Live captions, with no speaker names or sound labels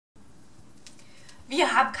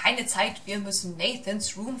Wir haben keine Zeit, wir müssen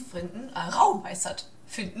Nathans Raum finden.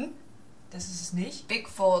 Das ist es nicht.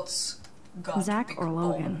 Bigfoots got Zach big or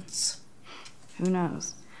Logan? bones. Who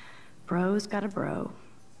knows? Bro's got a bro.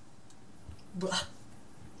 Blah.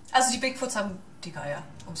 Also die Bigfoots haben die Geier,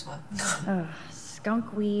 um's mal.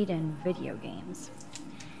 Skunkweed and video games.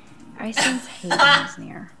 I sense hate is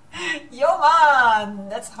near. Yo man,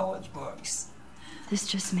 that's how it works. This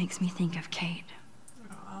just makes me think of Kate.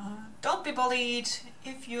 Don't be bullied.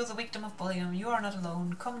 If you're the victim of bullying, you are not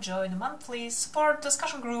alone. Come join a monthly support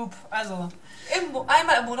discussion group. Also,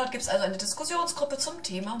 Einmal im Monat gibt es also eine Diskussionsgruppe zum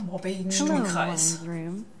Thema Mobbing. Hello, Stuhlkreis. Warren's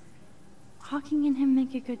room. Hawking and him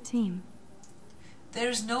make a good team.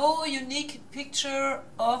 There's no unique picture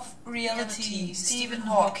of reality. Stephen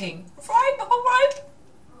Hawking. Right, alright.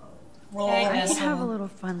 Hey, I could have a asshole. little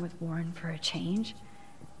fun with Warren for a change.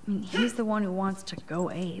 I mean, he's the one who wants to go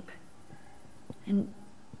ape. And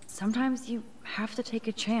sometimes you have to take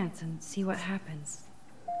a chance and see what happens.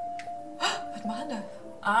 Was machen da?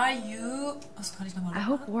 Are you... Was kann ich nochmal I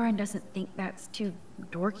hope Warren doesn't think that's too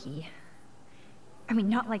dorky. I mean,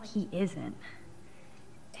 not like he isn't.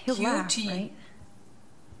 He'll laugh, Cutie. right?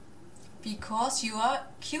 Because you are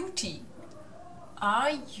cutie.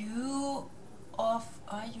 Are you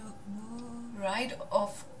Right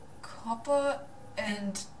of copper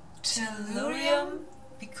and tellurium?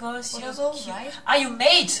 because Oder you're so, cute? right? Are you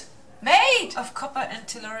made Made! of copper and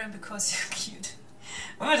tellurium because you're cute?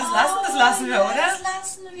 Wollen wir das lassen? Das lassen wir, ja, oder? Das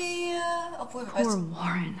lassen wir. Obwohl, Poor weißt du,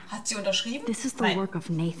 Warren. hat sie unterschrieben? This is the Nein. work of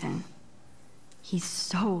Nathan. He's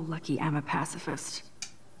so lucky I'm a pacifist.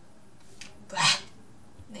 Bäh.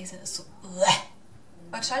 Nathan ist so. Bäh.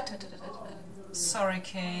 Was schaltet? Sorry,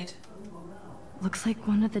 Kate. Looks like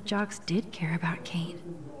one of the jocks did care about Kate.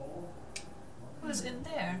 Who's in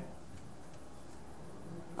there?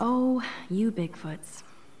 Oh, you Bigfoots.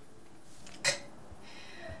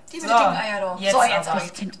 Die mit So, den dicken Eier doch. jetzt So, jetzt aber. aber.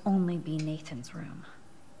 This can only be Nathan's room.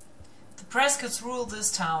 The Prescotts rule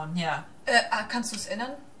this town, ja. Kannst du es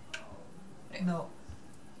ändern? No.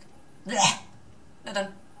 Bäh. Na dann.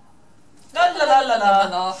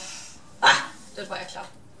 Lalalala. Das war ja klar.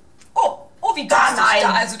 Oh, wie da? nein.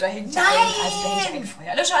 Da, also dahinter. Nein. Also dahinter ein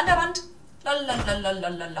Feuerlöscher an der Wand.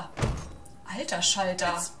 Lalalala. Alter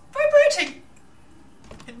Schalter. It's vibrating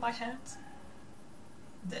in my hands.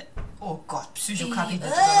 Oh Gott, Psychokabinett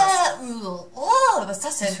oder was? Oh, was ist das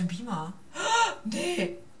Was ist das für denn? ein Beamer?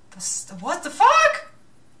 Nee. What the fuck?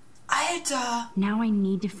 Alter! Now I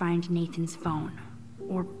need to find Nathan's phone.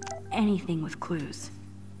 Or anything with clues.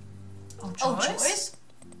 Oh, Oh, Joyce? Joyce?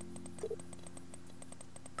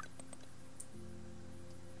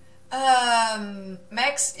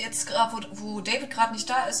 Max, jetzt gerade, wo David gerade nicht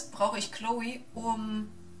da ist, brauche ich Chloe,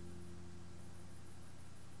 um...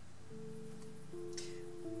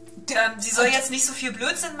 Sie soll jetzt nicht so viel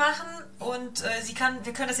Blödsinn machen und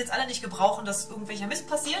wir können das jetzt alle nicht gebrauchen, dass irgendwelcher Mist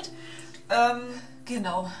passiert.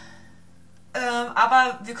 Genau.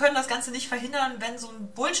 Aber wir können das Ganze nicht verhindern, wenn so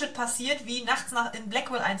ein Bullshit passiert, wie nachts in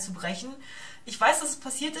Blackwood einzubrechen. Ich weiß, dass es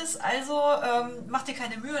passiert ist, also mach dir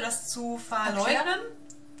keine Mühe, das zu verleugnen.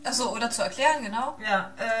 Achso, oder zu erklären, genau.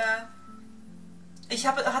 Ja, ich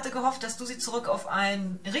hatte gehofft, dass du sie zurück auf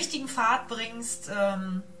einen richtigen Pfad bringst,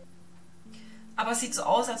 aber es sieht so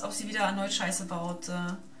aus, als ob sie wieder erneut Scheiße baut.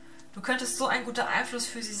 Du könntest so ein guter Einfluss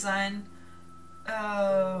für sie sein,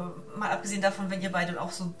 mal abgesehen davon, wenn ihr beide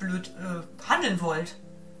auch so blöd handeln wollt.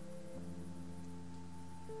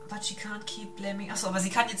 But she can't keep blaming... Achso, aber sie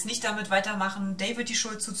kann jetzt nicht damit weitermachen, David die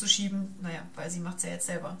Schuld zuzuschieben. Naja, weil sie macht es ja jetzt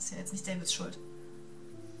selber. Ist ja jetzt nicht Davids Schuld.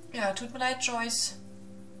 Ja, tut mir leid, Joyce.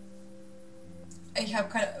 Ich habe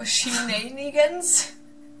keine Shenanigans.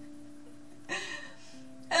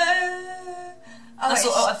 Aber Achso,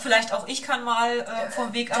 ich, vielleicht auch ich kann mal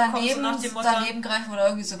vom Weg abkommen, so nach dem Motto... daneben greifen oder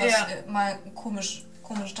irgendwie sowas, Ja. mal einen komischen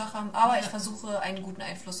Tag haben. Aber ich versuche, einen guten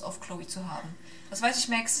Einfluss auf Chloe zu haben. Das weiß ich,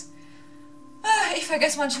 Max. Ich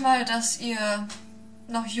vergesse manchmal, dass ihr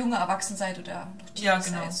noch junge Erwachsen seid oder noch Teenies Ja,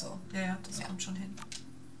 genau. seid. So. Ja, das kommt schon hin.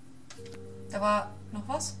 Da war noch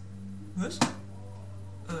was? Was?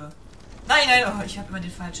 Nein, oh, ich habe immer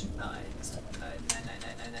den falschen. Nein, es tut mir leid.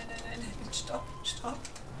 Nein. Stopp.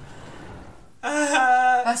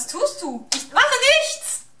 Was tust du? Ich mache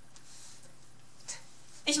nichts!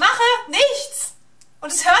 Ich mache nichts!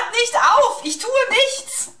 Und es hört nicht auf! Ich tue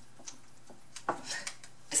nichts!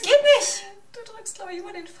 Es geht nicht! Du drückst, glaube ich,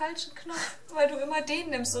 immer den falschen Knopf, weil du immer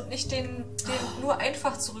den nimmst und nicht den nur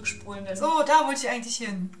einfach zurückspulen nimmst. So, da wollte ich eigentlich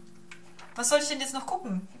hin. Was soll ich denn jetzt noch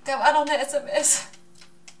gucken? Da war noch eine SMS.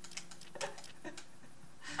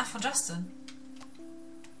 Ach, von Justin.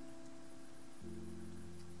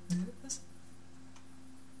 Was?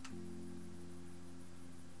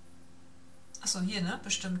 Achso, hier, ne?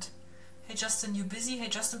 Bestimmt. Hey Justin, you busy? Hey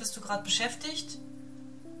Justin, bist du gerade beschäftigt?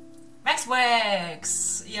 Max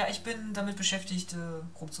Wax! Ja, ich bin damit beschäftigt,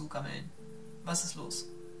 rumzugammeln. Was ist los?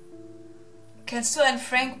 Kennst du einen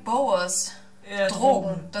Frank Bowers?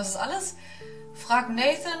 Drogen. Das ist alles? Frag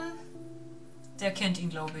Nathan. Der kennt ihn,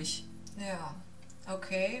 glaube ich. Ja.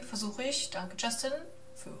 Okay, versuche ich. Danke, Justin.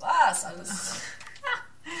 Für was alles?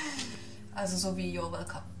 Also so wie You're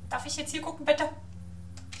Welcome. Darf ich jetzt hier gucken, bitte?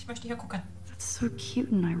 Ich möchte hier gucken. That's so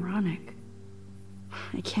cute and ironic.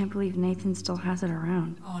 I can't believe Nathan still has it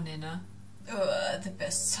around. Oh, nee, ne? The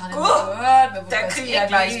best son in the world. Der kriegt ja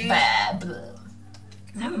gleich.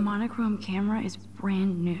 That monochrome camera is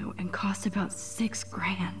brand new and cost about $6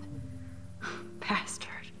 grand. Bastard.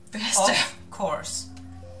 Of course.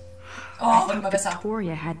 Oh, wird immer besser.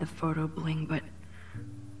 Victoria had the photo bling, but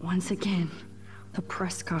once again, the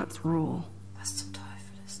Prescotts rule. Was zum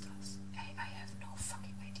Teufel ist das? Hey, I have no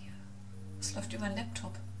fucking idea. Es läuft über einen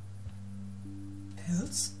Laptop.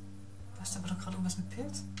 Pilz? Was, da war doch gerade irgendwas mit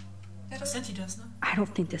Pilz? Ja, Was sind die das, ne? I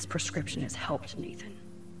don't think this prescription has helped Nathan.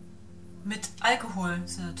 Mit Alkohol.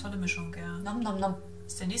 Das ist eine tolle Mischung, ja. Nom nom nom.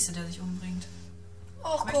 Das ist der Nächste, der sich umbringt.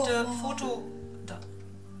 Och, Ich möchte Foto... Da.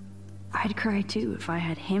 I'd cry too if I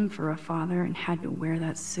had him for a father and had to wear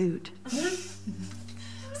that suit.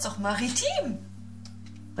 Ist doch maritim.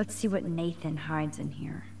 Let's see what Nathan hides in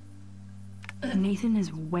here. Nathan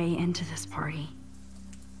is way into this party.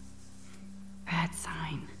 Bad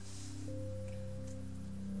sign.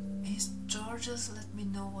 Is Georges, let me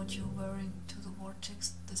know what you're wearing to the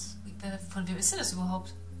vortex this week. Von wem ist denn das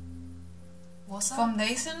überhaupt? Was Vom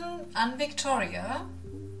Nathan an Victoria.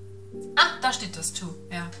 Ah, da steht das to,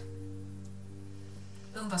 ja.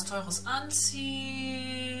 Irgendwas Teures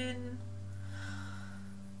anziehen.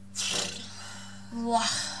 Boah.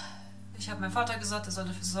 Ich habe meinem Vater gesagt, er soll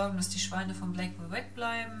dafür sorgen, dass die Schweine von Blackwood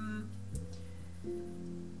wegbleiben.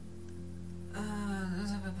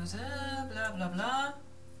 Bla bla bla.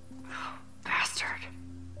 Bastard.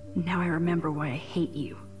 Now I remember why I hate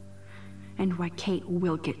you. And why Kate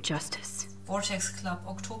will get justice. Vortex Club,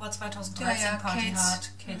 Oktober 2013, Ja, Party Kates, hard.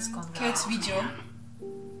 Kate's gone Kates wild. Video.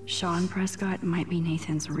 Sean Prescott might be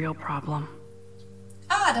Nathan's real problem.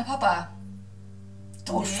 Ah, der Papa.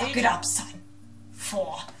 Don't Nee. fuck it up, son.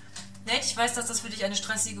 Vor. Nate, ich weiß, dass das für dich eine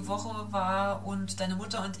stressige Woche war und deine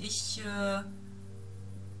Mutter und ich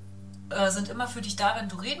sind immer für dich da, wenn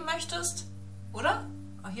du reden möchtest, oder?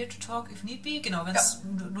 Are here to talk if need be. Genau, wenn es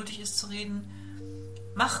nötig ist zu reden.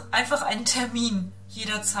 Mach einfach einen Termin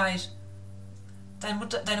jederzeit.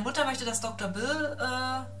 Deine Mutter möchte, dass Dr. Bill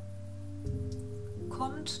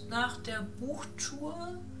kommt nach der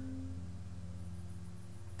Buchtour.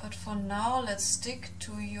 But for now, let's stick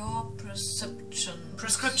to your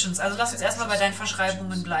Prescriptions. Also lass uns erstmal bei deinen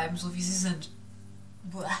Verschreibungen bleiben, so wie sie sind.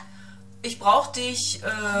 Buah. Ich brauche dich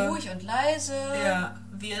Ruhig und leise. ja,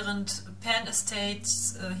 während Pan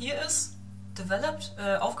Estates hier ist, developed,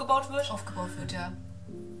 aufgebaut wird. Aufgebaut wird, ja.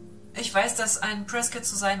 Ich weiß, dass ein Prescott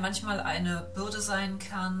zu sein manchmal eine Bürde sein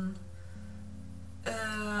kann.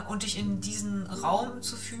 Und dich in diesen Raum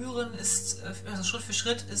zu führen, ist, also Schritt für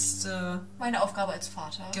Schritt, ist... Meine Aufgabe als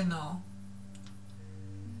Vater. Genau.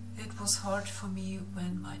 It was hard for me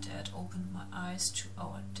when my dad opened my eyes to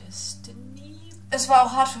our destiny. Es war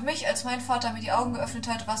auch hart für mich, als mein Vater mir die Augen geöffnet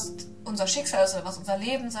hat, was unser Schicksal ist oder was unser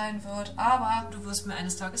Leben sein wird. Aber Du wirst mir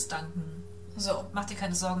eines Tages danken. so. Mach dir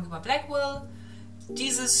keine Sorgen über Blackwell.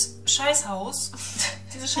 Dieses Scheißhaus,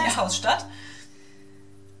 diese Scheißhausstadt,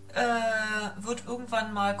 wird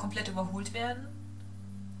irgendwann mal komplett überholt werden.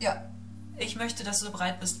 Ja. Ich möchte, dass du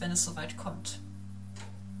bereit bist, wenn es soweit kommt.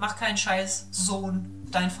 Mach keinen Scheiß, Sohn,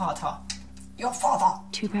 dein Vater. Your father.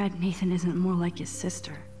 Too bad Nathan isn't more like his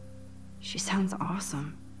sister. She sounds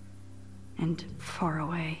awesome. And far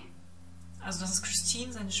away. Also das ist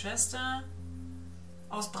Christine, seine Schwester,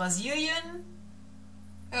 aus Brasilien.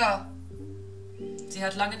 Ja. Sie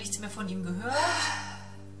hat lange nichts mehr von ihm gehört.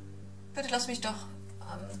 Bitte lass mich doch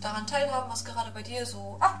daran teilhaben, was gerade bei dir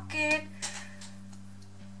so abgeht.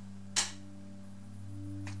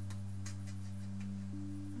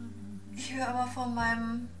 Ich höre immer von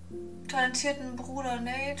meinem talentierten Bruder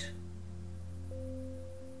Nate.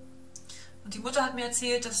 Und die Mutter hat mir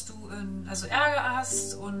erzählt, dass du also Ärger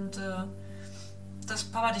hast und dass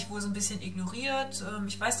Papa dich wohl so ein bisschen ignoriert.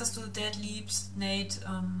 Ich weiß, dass du Dad liebst, Nate.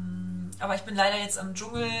 Aber ich bin leider jetzt am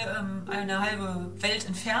Dschungel eine halbe Welt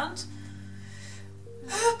entfernt.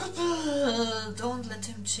 Don't let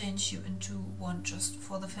him change you into one just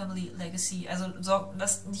for the family legacy. Also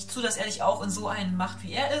lass nicht zu, dass er dich auch in so einen macht,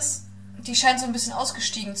 wie er ist. Die scheint so ein bisschen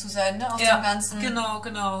ausgestiegen zu sein, ne? Aus Ja, dem Ganzen.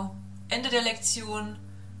 genau. Ende der Lektion.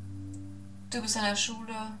 Du bist an der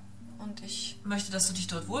Schule und ich möchte, dass du dich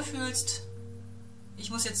dort wohlfühlst. Ich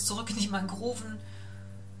muss jetzt zurück in die Mangroven.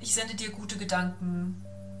 Ich sende dir gute Gedanken.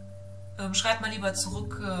 Schreib mal lieber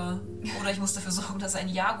zurück oder ich muss dafür sorgen, dass ein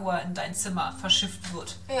Jaguar in dein Zimmer verschifft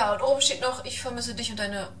wird. Ja, und oben steht noch, ich vermisse dich und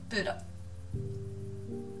deine Bilder.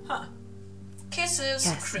 Ha. Kisses,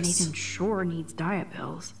 Yes, Chris. Nathan sure needs diet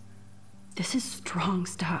pills. This is strong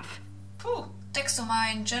stuff. Puh.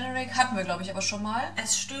 Dexamine Generic hatten wir, glaube ich, aber schon mal.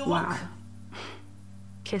 Essstörung. Wow.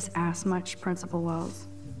 Kiss ass much, Principal Wells.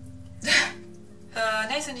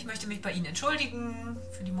 Nathan, ich möchte mich bei Ihnen entschuldigen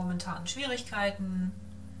für die momentanen Schwierigkeiten.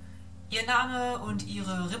 Ihr Name und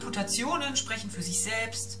Ihre Reputationen sprechen für sich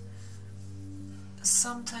selbst.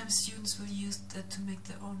 Sometimes students will use that to make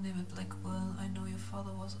their own name at Blackwell. I know your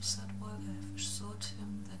father was upset. Well, I have assured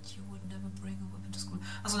him that you would never bring a weapon to school.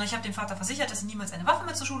 Also, ich habe dem Vater versichert, dass sie niemals eine Waffe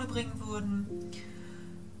mehr zur Schule bringen würden.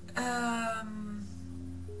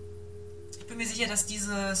 Ich bin mir sicher, dass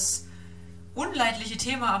dieses unleidliche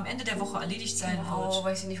Thema am Ende der Woche erledigt sein wird.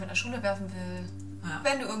 Weil ich sie nicht von der Schule werfen will. Ja.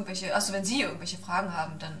 Wenn Sie irgendwelche Fragen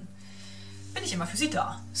haben, dann Bin ich immer für Sie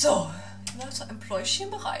da. so. Na, zur Employee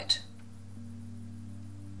bereit.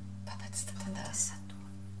 Was ist denn das?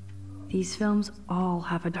 These films all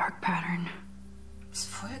have a dark pattern. Das ist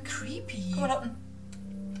voll creepy. Guck mal da unten.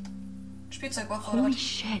 Spielzeugwaffe oder Holy was?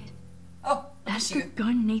 shit. Oh, That's the richtige.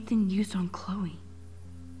 gun Nathan used on Chloe.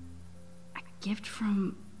 A gift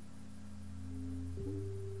from...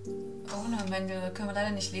 Oh, na, Mendel, können wir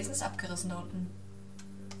leider nicht lesen, ist abgerissen da unten.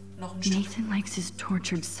 Noch ein Stück. Nathan likes his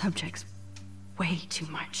tortured subjects way too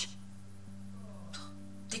much.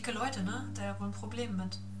 Dicke Leute, ne? Da ja wohl ein Problem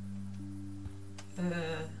mit.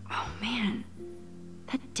 Oh man,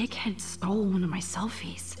 that dickhead stole one of my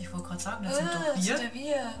selfies. Ich wollte gerade sagen, das sind doch Das wir. sind ja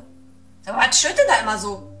wir. Aber was schüttet denn da immer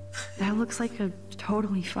so? That looks like a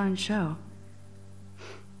totally fun show.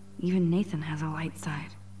 Even Nathan has a light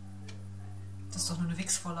side. Das ist doch nur eine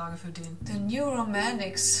Wix-Vorlage für den. The New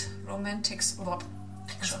Romantics. Oh,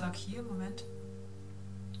 Was lag hier? Moment.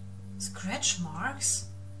 Scratch Marks?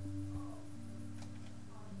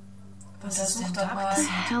 Was ist denn Untersucht da doch mal. What the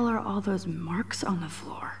passiert? hell are all those marks on the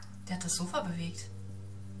floor? Der hat das Sofa bewegt.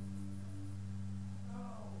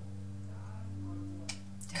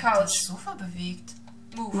 Der hat das Couch. Sofa bewegt.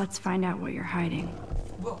 Move. Let's find out what you're hiding.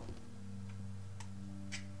 Wow.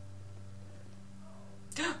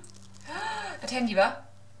 Das Handy, wa?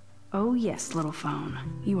 Oh yes, little phone.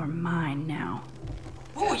 You are mine now.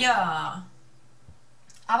 Oh ja.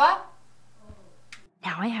 Aber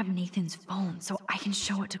Now I have Nathan's phone, so I can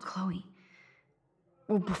show it to Chloe.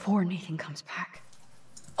 Well, before Nathan comes back.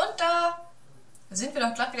 und da sind wir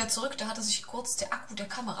doch glatt wieder zurück. Da hatte sich kurz der Akku der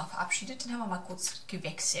Kamera verabschiedet. Den haben wir mal kurz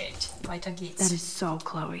gewechselt. Weiter geht's. That is so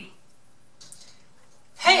Chloe.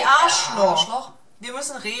 Hey Arschloch. Arschloch. Wir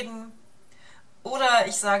müssen reden. Oder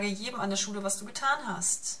ich sage jedem an der Schule, was du getan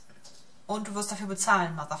hast. Und du wirst dafür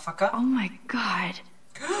bezahlen, Motherfucker. Oh my god.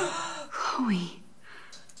 Chloe.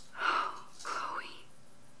 Chloe.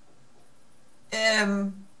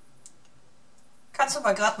 Kannst du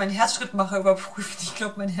mal gerade meinen Herzschrittmacher überprüfen? Ich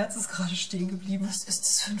glaube, mein Herz ist gerade stehen geblieben. Was ist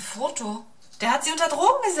das für ein Foto? Der hat sie unter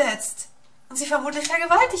Drogen gesetzt. Und sie vermutlich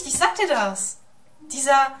vergewaltigt. Ich sag dir das.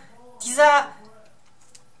 Dieser...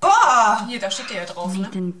 Boah! Hier, da steht der ja drauf, ne?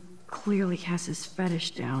 Nathan clearly has his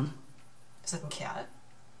fetish down. Ist das ein Kerl?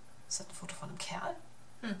 Ist das ein Foto von einem Kerl?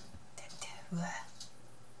 Der...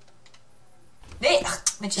 Nee, ach,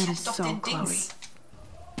 Mensch, ich That hab is doch so den Chloe. Dings.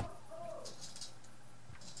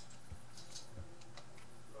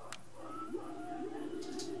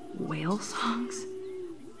 Whale songs?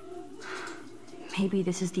 Maybe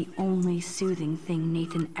this is the only soothing thing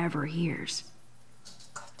Nathan ever hears.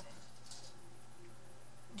 Gott, ey.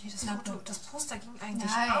 Nee, das Poster ging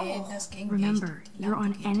eigentlich Nein, auch. das ging Remember, echt. you're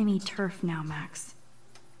on enemy turf now, Max.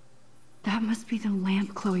 That must be the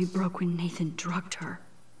lamp Chloe broke when Nathan drugged her.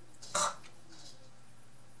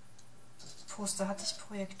 Poster hatte ich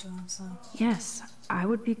Projekte. So. Yes, I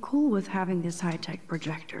would be cool with having this high-tech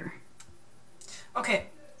projector. Okay.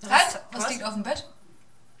 Halt, was liegt auf dem Bett?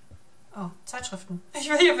 Oh, Zeitschriften. Ich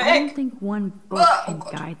will hier I don't weg. think one book Oh can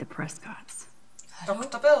Gott. guide the Prescotts. Hallo?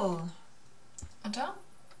 Dr. Bill. Und da?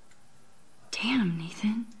 Damn,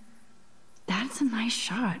 Nathan. That's a nice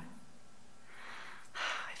shot.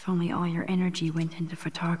 If only all your energy went into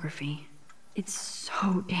photography. It's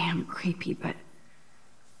so damn creepy, but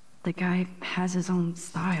the guy has his own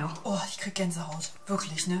style. Oh, ich krieg Gänsehaut.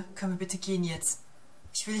 Wirklich, ne? Können wir bitte gehen jetzt?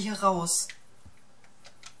 Ich will hier raus.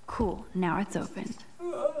 Cool, now it's open.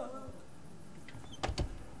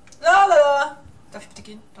 Lala. Darf ich bitte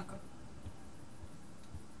gehen? Danke.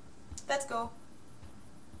 Let's go.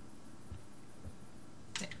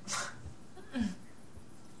 Nee.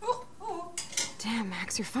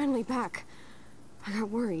 Max, you're finally back. I got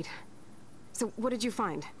worried. So, what did you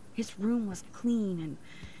find? His room was clean and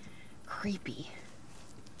creepy.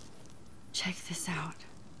 Check this out.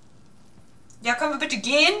 Ja, können wir bitte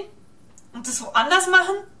gehen? Und das woanders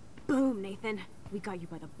machen? Boom, Nathan. We got you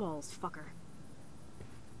by the balls, fucker.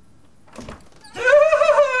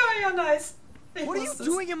 Ja, nice. What are you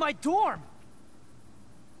doing in my dorm?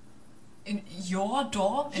 In your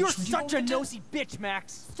dorm? You're Entschuldigung, such a bitte? nosy bitch,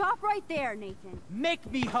 Max. Stop right there, Nathan. Make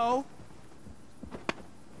me, ho.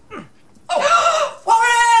 Oh!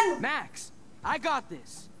 Warren! Max, I got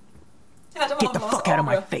this. Er hat immer Get the noch fuck was out of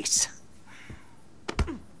my Auge. face.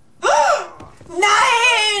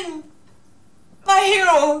 Nein! My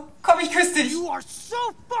hero! Komm, ich küsse dich. You are so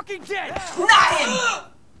fucking dead. Nein!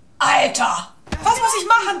 Alter! Was muss ich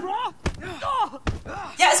machen?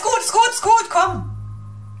 Ja, ist gut, ist gut, ist gut, komm!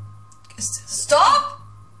 Stop!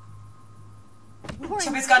 Ich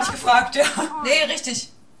habe jetzt gar nicht gefragt, ja. Nee,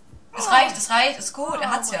 richtig. Es reicht, ist gut,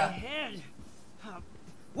 er hat's ja.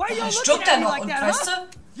 Why are you Dann looking stirbt er at me noch like und that, weißt huh?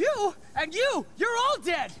 du? You and you, you're all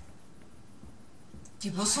dead. Die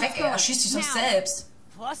bloß weg, ey, er schießt sich doch selbst.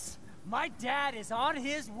 Plus, my dad is on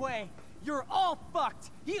his way. You're all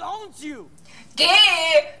fucked. He owns you. Geh!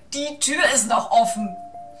 Die Tür ist noch offen.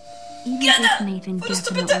 Even Get if up! Nathan Würdest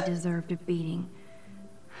du definitely bitte? deserved a beating,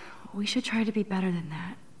 we should try to be better than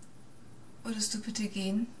that. Würdest du bitte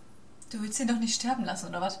gehen? Du willst ihn doch nicht sterben lassen,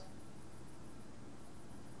 oder was?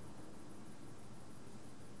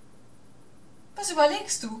 Was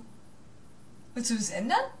überlegst du? Willst du das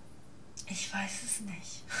ändern? Ich weiß es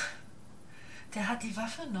nicht. Der hat die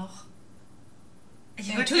Waffe noch. Ich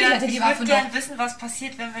Ja, würde natürlich hat er die Waffe gern noch. wissen, was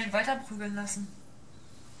passiert, wenn wir ihn weiter prügeln lassen.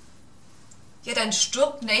 Ja, dann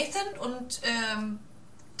stirbt Nathan und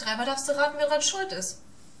dreimal darfst du raten, wer dran schuld ist.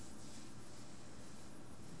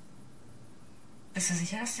 Bist du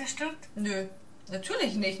sicher, dass der stirbt? Nö,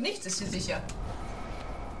 natürlich nicht. Nichts ist hier sicher.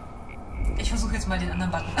 Ich versuche jetzt mal den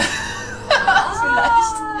anderen Button.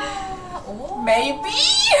 Vielleicht. Oh. Maybe?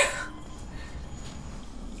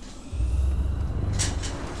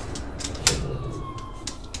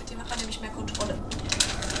 Mit dem hat man nämlich mehr Kontrolle.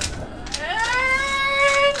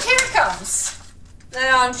 And here it comes.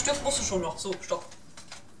 Naja, ein Stück musst du schon noch. So, stopp.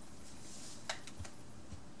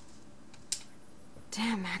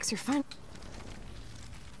 Damn, Max, you're fine.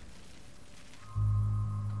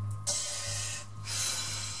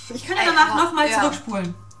 Ich kann ja danach nochmal ja.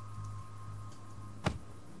 zurückspulen.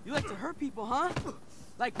 You like to hurt people, huh?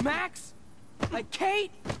 Like Max? Like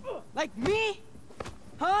Kate? Like me?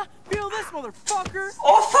 Huh? Feel this, motherfucker!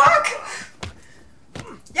 Oh fuck!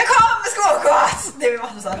 Ja komm, ist gut. Oh Gott! Ne, wir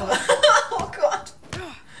machen das andere. Oh Gott.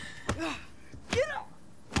 Get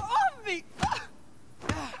off me!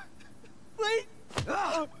 Please!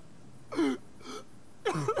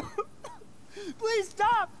 Please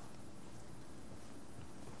stop!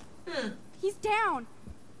 He's down.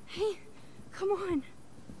 Hey, come on.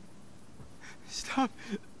 Stop.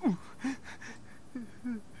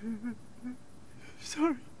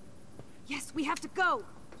 Sorry. Yes, we have to go.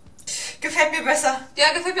 Gefällt mir besser.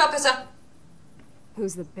 Ja, gefällt mir auch besser.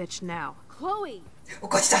 Who's the bitch now? Chloe. Oh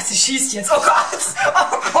Gott, ich dachte, sie schießt jetzt. Oh Gott!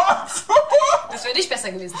 Oh Gott! Das wäre nicht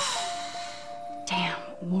besser gewesen. Damn,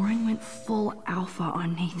 Warren went full alpha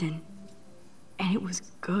on Nathan. And it was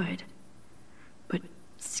good. But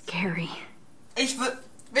scary. Ich würde...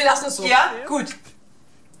 Wir lassen es so. Ja? Gut.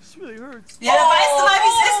 This really hurts. Ja, dann weißt du mal, wie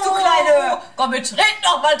es ist, du Kleine... Komm, wir treten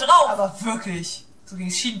noch mal drauf. Aber wirklich. So gegen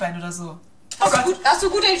das Schienbein oder so. Oh Hast du Gott. gut, hast du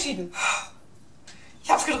gut entschieden. Ich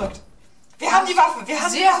hab's gedrückt. Wir haben die Waffe. Wir haben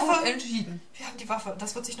Sehr die gut Waffe. entschieden. Wir haben die Waffe.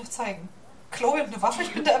 Das wird sich noch zeigen. Chloe und eine Waffe?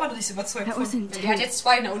 Ich bin da immer noch nicht so überzeugt That was von. Die hat intense. jetzt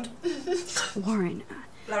zwei, ne? Und? Warren,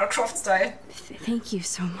 Lara Croft-Style. thank you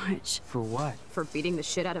so much. For what? For beating the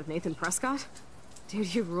shit out of Nathan Prescott?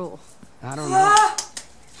 Dude, you rule. I don't know.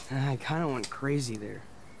 Ah, I kind of went crazy there.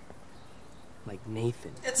 Like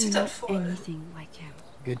Nathan. er You're zieht dann not voll. anything like him.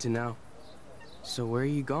 Good to know. So where are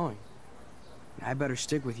you going? I better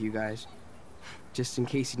stick with you guys. Just in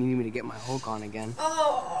case you need me to get my Hulk on again.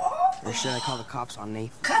 Oh. Or should I call the cops on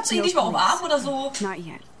Nathan? Kannst du ihn nicht mal umarmen oder so? Not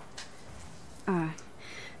yet.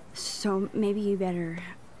 So maybe you better,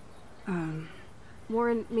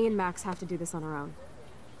 Warren, me and Max have to do this on our own.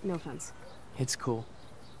 No offense. It's cool.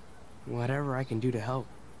 Whatever I can do to help.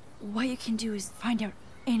 what you can do is find out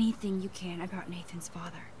anything you can about Nathan's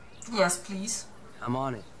father. Yes, please. I'm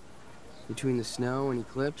on it. Between the snow and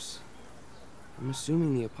eclipse, I'm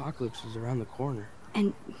assuming the apocalypse is around the corner.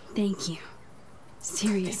 And thank you.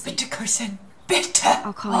 Seriously. Bitte küssen. Bitte.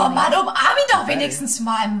 I'll call Oh you Mann, later. umarm ihn doch wenigstens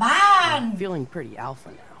mal, I'm Mann! feeling pretty alpha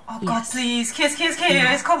now. Oh Gott, Yes. please. Kiss, kiss,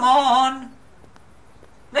 kiss. Come on.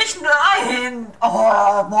 Nicht nein!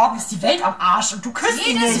 Oh, morgen ist die Welt am Arsch und du küsst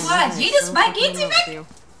ihn nicht. Jedes Mal geht sie weg!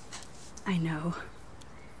 I know.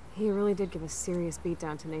 He really did give a serious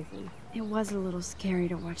beatdown to Nathan. It was a little scary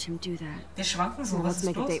to watch him do that. Wir schwanken so, So was let's ist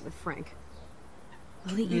make a los? date with Frank.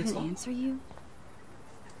 Will he Jetzt even auch? answer you?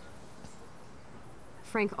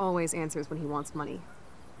 Frank always answers when he wants money.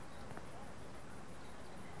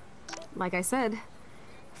 Like I said,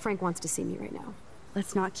 Frank wants to see me right now.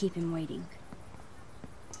 Let's not keep him waiting.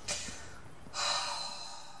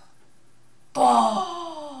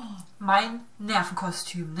 Boah! Mein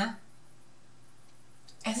Nervenkostüm, ne?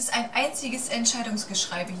 Es ist ein einziges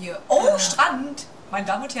Entscheidungsgeschreibe hier. Oh, Strand! Meine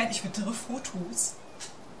Damen und Herren, ich wittere Fotos.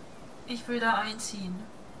 Ich will da einziehen.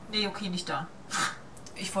 Nee, okay, nicht da.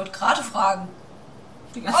 Ich wollte gerade fragen.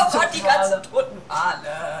 Die Oh Gott, die ganzen toten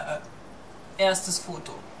Wale. Erstes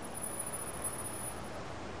Foto.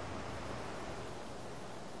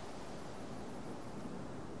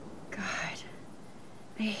 God,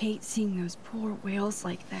 I hate seeing those poor whales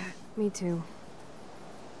like that. Me too.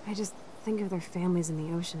 I just think of their families in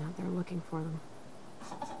the ocean out there looking for them.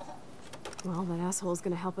 Well, that asshole's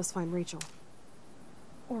gonna help us find Rachel.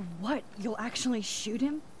 Or what? You'll actually shoot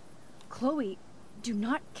him? Chloe, do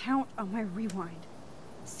not count on my rewind.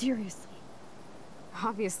 Seriously.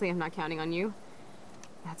 Obviously, I'm not counting on you.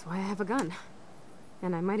 That's why I have a gun.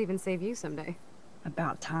 And I might even save you someday.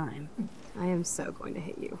 About time. I am so going to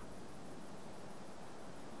hit you.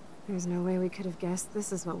 There's no way we could have guessed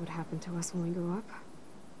this is what would happen to us when we grew up.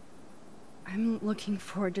 I'm looking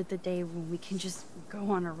forward to the day when we can just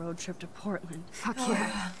go on a road trip to Portland. Fuck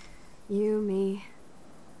yeah. You, me,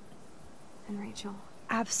 and Rachel.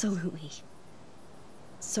 Absolutely.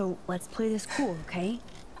 So let's play this cool, okay?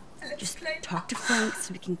 Just talk to Frank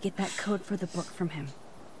so we can get that code for the book from him.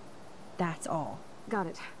 That's all. Got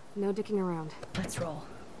it. No dicking around. Let's roll.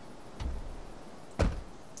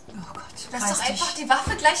 Oh Gott. Lass doch einfach die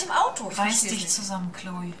Waffe gleich im Auto. Ich Reiß versteh's dich nicht. zusammen,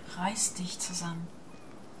 Chloe. Reiß dich zusammen.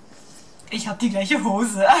 Ich hab die gleiche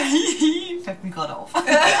Hose. Fällt mir gerade auf.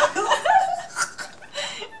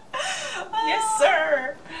 Yes,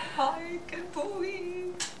 sir. Hike and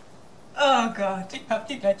Bowie. Oh Gott, ich hab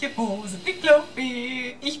die gleiche Hose wie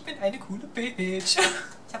Chloe. Ich bin eine coole Bitch.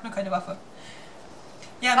 Ich hab nur keine Waffe.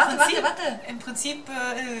 Ja, Warte. Im Prinzip,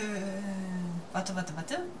 warte.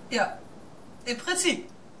 Ja. Im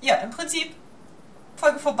Prinzip.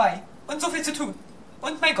 Folge vorbei. Und so viel zu tun.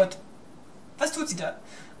 Und mein Gott. Was tut sie da?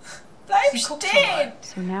 Bleib Sie guckt stehen!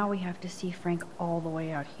 So now we have to see Frank all the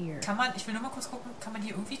way out here. Kann man, ich will nur mal kurz gucken, kann man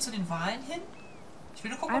hier irgendwie zu den Wahlen hin? Ich will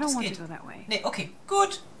nur I gucken, ob don't es want geht. to go that way. Nee, okay,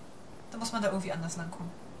 gut. Dann muss man da irgendwie anders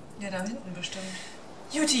langkommen. Ja, da hinten bestimmt.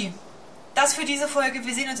 Juti, das für diese Folge.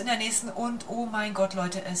 Wir sehen uns in der nächsten und oh mein Gott,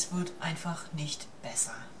 Leute, es wird einfach nicht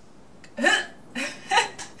besser.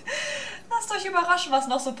 Lasst euch überraschen, was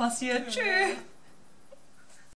noch so passiert. Tschüss.